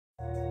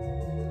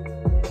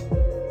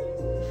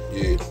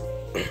Yeah.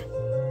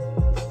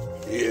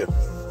 Yeah.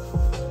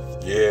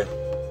 Yeah.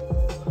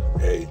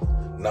 Hey,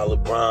 not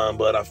LeBron,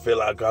 but I feel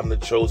like I'm the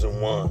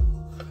chosen one.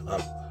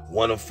 I'm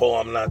 1 of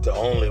 4, I'm not the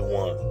only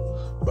one.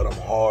 But I'm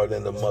hard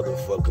in the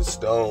motherfucking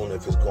stone.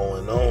 If it's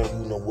going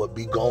on, you know what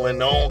be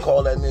going on.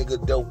 Call that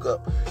nigga dope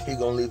up. He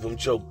gonna leave him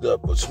choked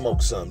up or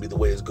smoke something. Either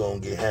way it's gonna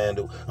get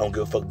handled. I don't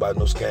give a fuck about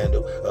no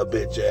scandal. A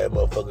bitch ass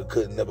motherfucker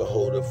couldn't never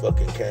hold a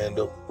fucking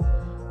candle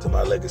to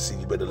my legacy.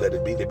 You better let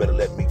it be. They better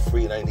let me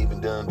free. And I ain't even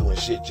done doing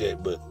shit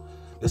yet, but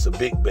it's a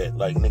big bet.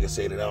 Like niggas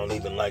say that I don't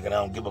even like it. I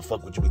don't give a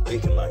fuck what you be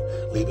thinking like.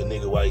 Leave a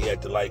nigga while you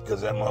acting like,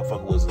 cause that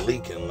motherfucker was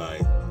leaking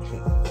like.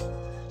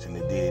 Shouldn't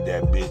have did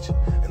that, bitch.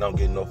 And I don't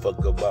give no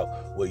fuck about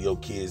where your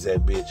kids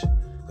at, bitch.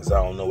 Cause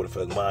I don't know where the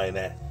fuck mine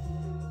at.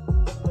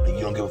 And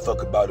you don't give a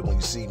fuck about it when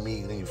you see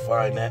me and you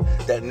find that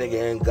nigga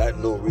ain't got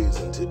no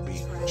reason to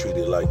be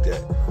treated like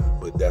that.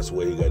 But that's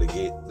where he gotta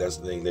get. That's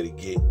the thing that he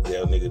get.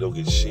 That nigga don't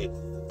get shit.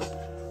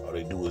 All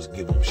they do is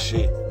give him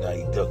shit. Now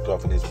he ducked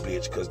off in this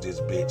bitch cause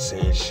this bitch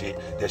saying shit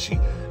that she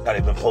not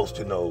even supposed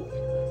to know.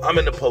 I'm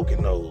in the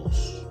poking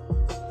nose.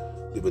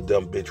 Leave a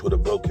dumb bitch with a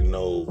broken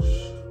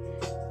nose.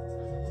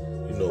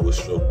 You know what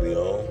stroke be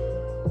on.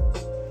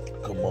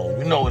 Come on,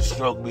 you know what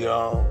stroke be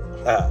on.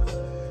 Ha.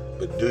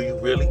 But do you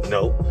really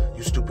know?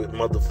 You stupid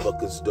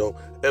motherfuckers don't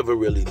ever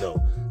really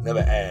know. Never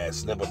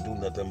ask, never do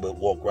nothing but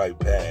walk right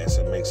past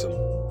and make some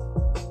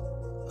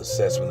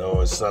assessment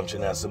or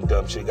assumption that some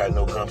dumb shit got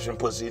no gumption.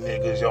 Pussy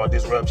niggas, y'all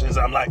disruptions.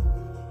 I'm like,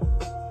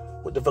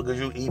 what the fuck is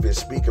you even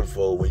speaking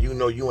for when you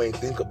know you ain't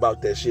think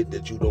about that shit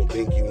that you don't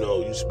think you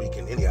know? You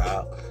speaking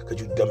anyhow, cause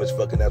you dumb as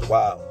fucking, that's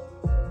wild.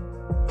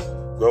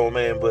 Grown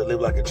man but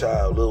live like a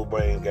child, little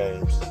brain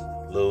games,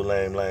 little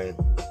lame.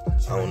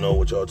 I don't know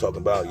what y'all talking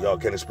about. Y'all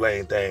can't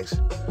explain things.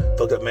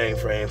 Fucked up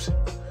mainframes.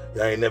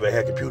 Y'all ain't never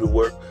had computer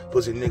work.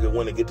 Pussy nigga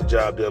wanna get the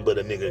job done, but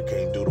a nigga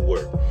can't do the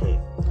work.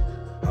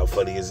 How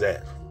funny is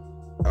that?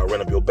 I'll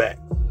run up your back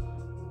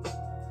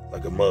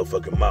like a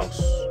motherfucking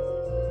mouse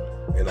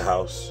in the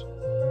house.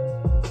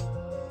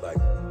 Like,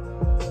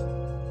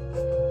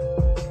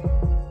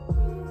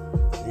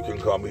 you can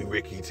call me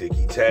Ricky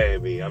Ticky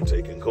Tabby. I'm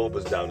taking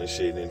cobras down and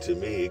shit, and to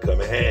me it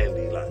come in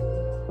handy. Like,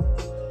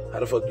 how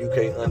the fuck you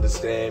can't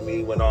understand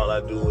me when all I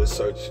do is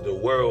search the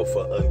world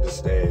for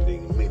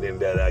understanding, meaning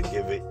that I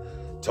give it,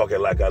 talking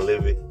like I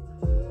live it.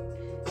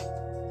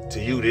 To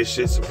you, this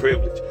shit's a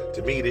privilege.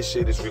 To me, this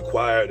shit is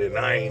required, and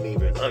I ain't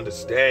even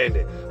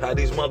understanding how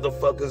these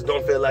motherfuckers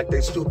don't feel like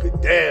they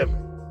stupid. Damn it.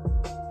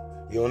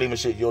 You don't even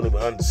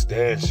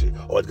understand shit.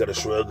 Always gotta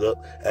shrug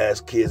up,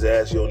 ask kids,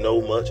 ask you don't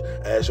know much,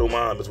 ask your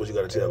mom is what you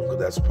gotta tell them, because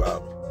that's a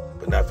problem.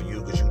 But not for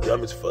you, because you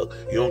dumb as fuck.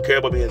 You don't care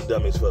about being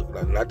dumb as fuck,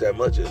 not that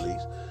much at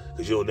least,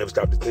 because you don't never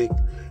stop to think.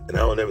 And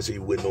I don't never see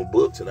you with no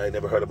books, and I ain't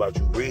never heard about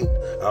you read.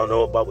 I don't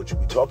know about what you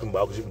be talking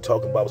about, because you be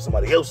talking about what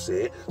somebody else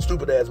said.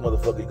 Stupid ass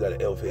motherfucker, you got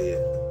an elf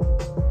head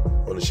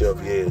on the shelf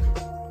of your head,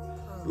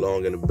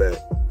 long in the back.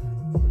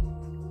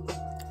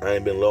 I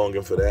ain't been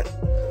longing for that.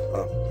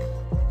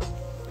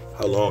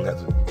 How long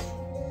has it?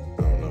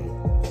 I don't know.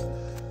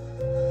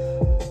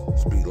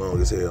 Speak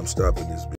long as hell. I'm stopping this.